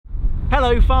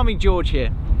Hello, farmingGeorge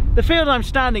here. The field I'm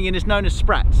standing in is known as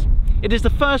Sprats. It is the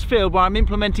first field where I'm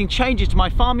implementing changes to my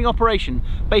farming operation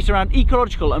based around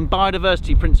ecological and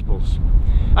biodiversity principles.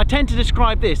 I tend to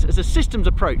describe this as a systems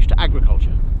approach to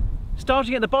agriculture.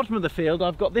 Starting at the bottom of the field,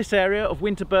 I've got this area of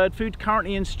winter bird food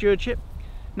currently in stewardship.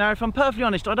 Now, if I'm perfectly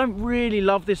honest, I don't really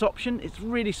love this option. It's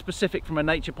really specific from a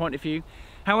nature point of view.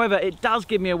 However, it does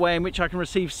give me a way in which I can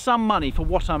receive some money for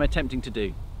what I'm attempting to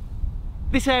do.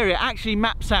 This area actually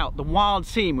maps out the wild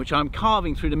seam which I'm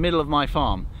carving through the middle of my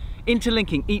farm,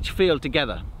 interlinking each field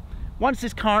together. Once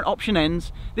this current option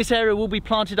ends, this area will be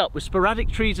planted up with sporadic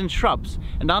trees and shrubs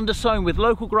and undersown with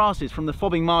local grasses from the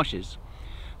fobbing marshes.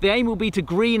 The aim will be to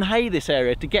green hay this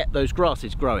area to get those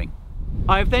grasses growing.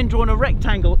 I have then drawn a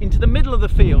rectangle into the middle of the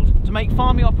field to make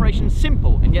farming operations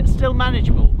simple and yet still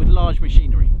manageable with large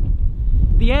machinery.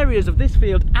 The areas of this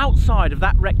field outside of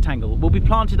that rectangle will be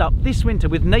planted up this winter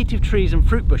with native trees and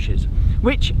fruit bushes,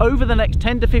 which over the next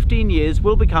 10 to 15 years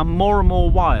will become more and more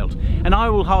wild, and I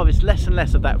will harvest less and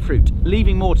less of that fruit,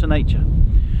 leaving more to nature.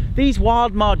 These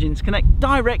wild margins connect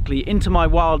directly into my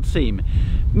wild seam,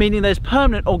 meaning there's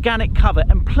permanent organic cover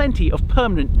and plenty of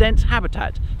permanent dense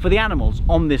habitat for the animals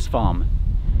on this farm.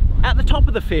 At the top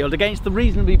of the field, against the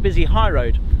reasonably busy high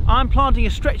road, I'm planting a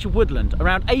stretch of woodland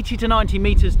around 80 to 90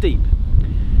 metres deep.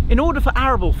 In order for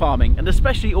arable farming, and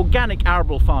especially organic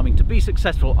arable farming, to be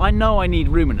successful, I know I need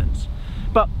ruminants.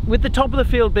 But with the top of the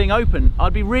field being open,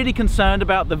 I'd be really concerned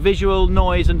about the visual,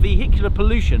 noise and vehicular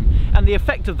pollution and the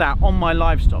effect of that on my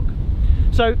livestock.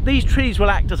 So these trees will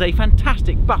act as a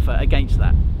fantastic buffer against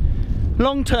that.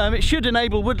 Long term, it should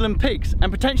enable woodland pigs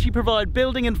and potentially provide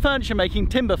building and furniture making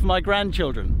timber for my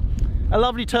grandchildren. A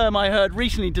lovely term I heard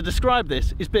recently to describe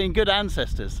this is being good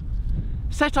ancestors.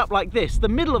 Set up like this, the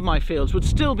middle of my fields would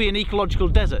still be an ecological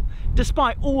desert,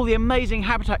 despite all the amazing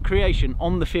habitat creation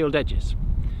on the field edges.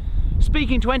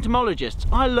 Speaking to entomologists,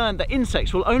 I learned that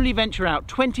insects will only venture out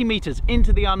 20 metres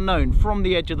into the unknown from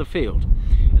the edge of the field.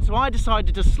 And so I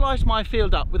decided to slice my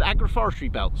field up with agroforestry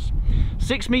belts.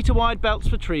 6 metre wide belts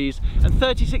for trees and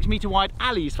 36 metre wide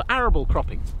alleys for arable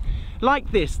cropping.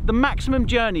 Like this, the maximum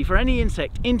journey for any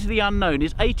insect into the unknown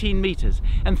is 18 metres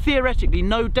and theoretically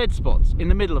no dead spots in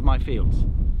the middle of my fields.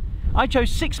 I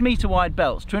chose 6 metre wide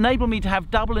belts to enable me to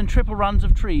have double and triple runs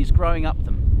of trees growing up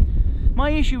them. My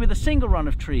issue with a single run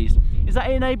of trees is that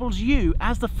it enables you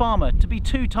as the farmer to be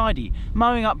too tidy,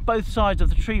 mowing up both sides of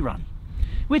the tree run.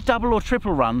 With double or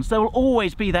triple runs, there will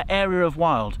always be that area of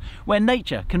wild where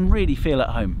nature can really feel at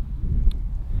home.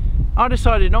 I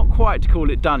decided not quite to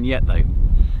call it done yet though.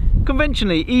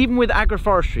 Conventionally, even with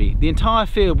agroforestry, the entire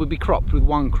field would be cropped with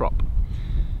one crop.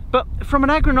 But from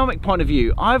an agronomic point of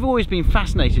view, I've always been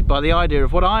fascinated by the idea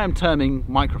of what I am terming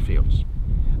microfields.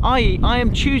 I.e., I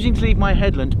am choosing to leave my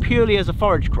headland purely as a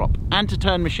forage crop and to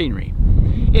turn machinery.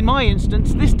 In my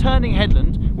instance, this turning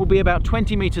headland will be about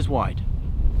 20 metres wide.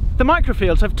 The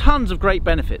microfields have tons of great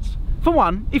benefits. For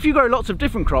one, if you grow lots of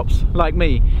different crops, like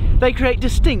me, they create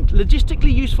distinct,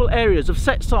 logistically useful areas of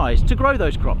set size to grow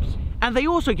those crops. And they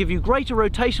also give you greater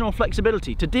rotational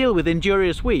flexibility to deal with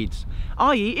injurious weeds,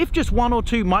 i.e. if just 1 or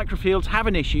 2 microfields have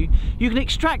an issue, you can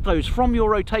extract those from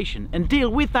your rotation and deal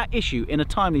with that issue in a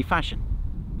timely fashion.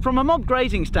 From a mob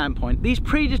grazing standpoint, these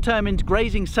predetermined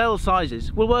grazing cell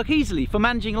sizes will work easily for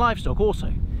managing livestock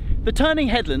also. The turning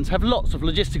headlands have lots of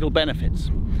logistical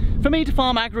benefits. For me to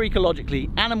farm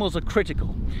agroecologically, animals are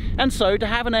critical, and so to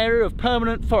have an area of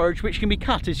permanent forage which can be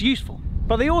cut is useful.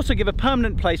 But they also give a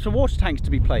permanent place for water tanks to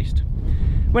be placed.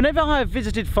 Whenever I have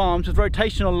visited farms with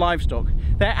rotational livestock,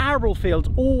 their arable fields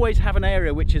always have an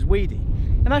area which is weedy,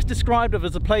 and that's described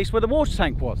as a place where the water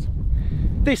tank was.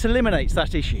 This eliminates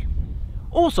that issue.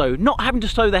 Also, not having to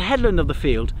sow the headland of the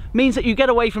field means that you get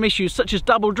away from issues such as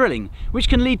double drilling, which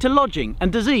can lead to lodging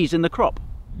and disease in the crop.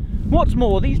 What's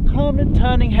more, these permanent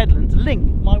turning headlands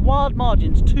link my wild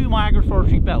margins to my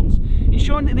agroforestry belts,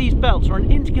 ensuring that these belts are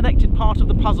an interconnected part of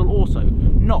the puzzle also,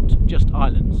 not just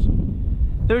islands.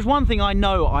 There is one thing I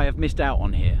know I have missed out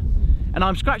on here, and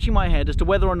I'm scratching my head as to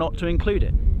whether or not to include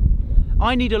it.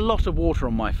 I need a lot of water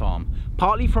on my farm,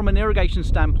 partly from an irrigation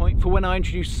standpoint for when I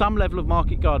introduce some level of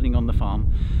market gardening on the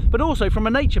farm, but also from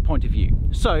a nature point of view.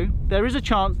 So there is a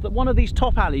chance that one of these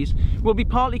top alleys will be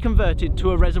partly converted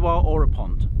to a reservoir or a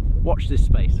pond. Watch this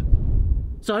space.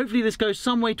 So hopefully this goes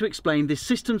some way to explain this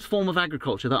systems form of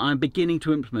agriculture that I am beginning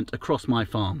to implement across my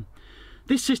farm.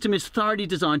 This system is thoroughly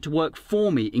designed to work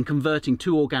for me in converting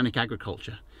to organic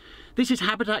agriculture. This is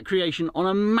habitat creation on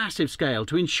a massive scale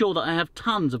to ensure that I have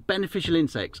tons of beneficial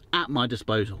insects at my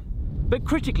disposal. But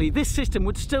critically, this system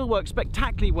would still work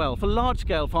spectacularly well for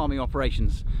large-scale farming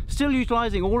operations, still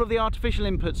utilising all of the artificial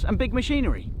inputs and big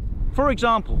machinery. For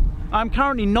example, I'm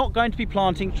currently not going to be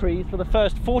planting trees for the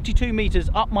first 42 metres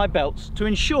up my belts to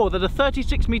ensure that a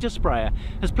 36-metre sprayer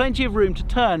has plenty of room to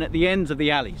turn at the ends of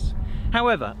the alleys.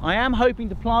 However, I am hoping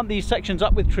to plant these sections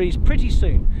up with trees pretty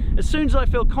soon as I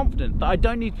feel confident that I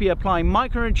don't need to be applying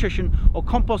micronutrition or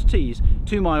compost teas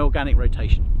to my organic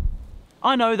rotation.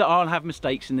 I know that I'll have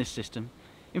mistakes in this system.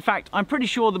 In fact, I'm pretty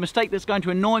sure the mistake that's going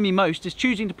to annoy me most is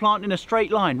choosing to plant in a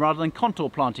straight line rather than contour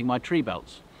planting my tree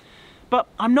belts. But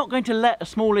I'm not going to let a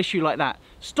small issue like that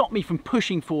stop me from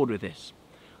pushing forward with this.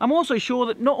 I'm also sure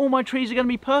that not all my trees are going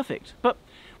to be perfect, but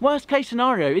worst case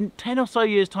scenario, in 10 or so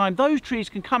years' time, those trees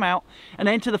can come out and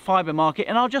enter the fibre market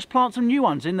and I'll just plant some new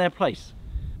ones in their place.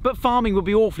 But farming would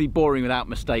be awfully boring without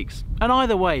mistakes. And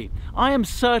either way, I am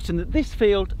certain that this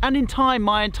field, and in time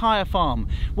my entire farm,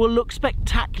 will look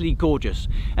spectacularly gorgeous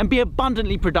and be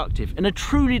abundantly productive in a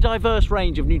truly diverse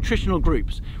range of nutritional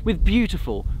groups with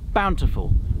beautiful,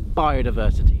 bountiful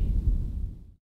biodiversity.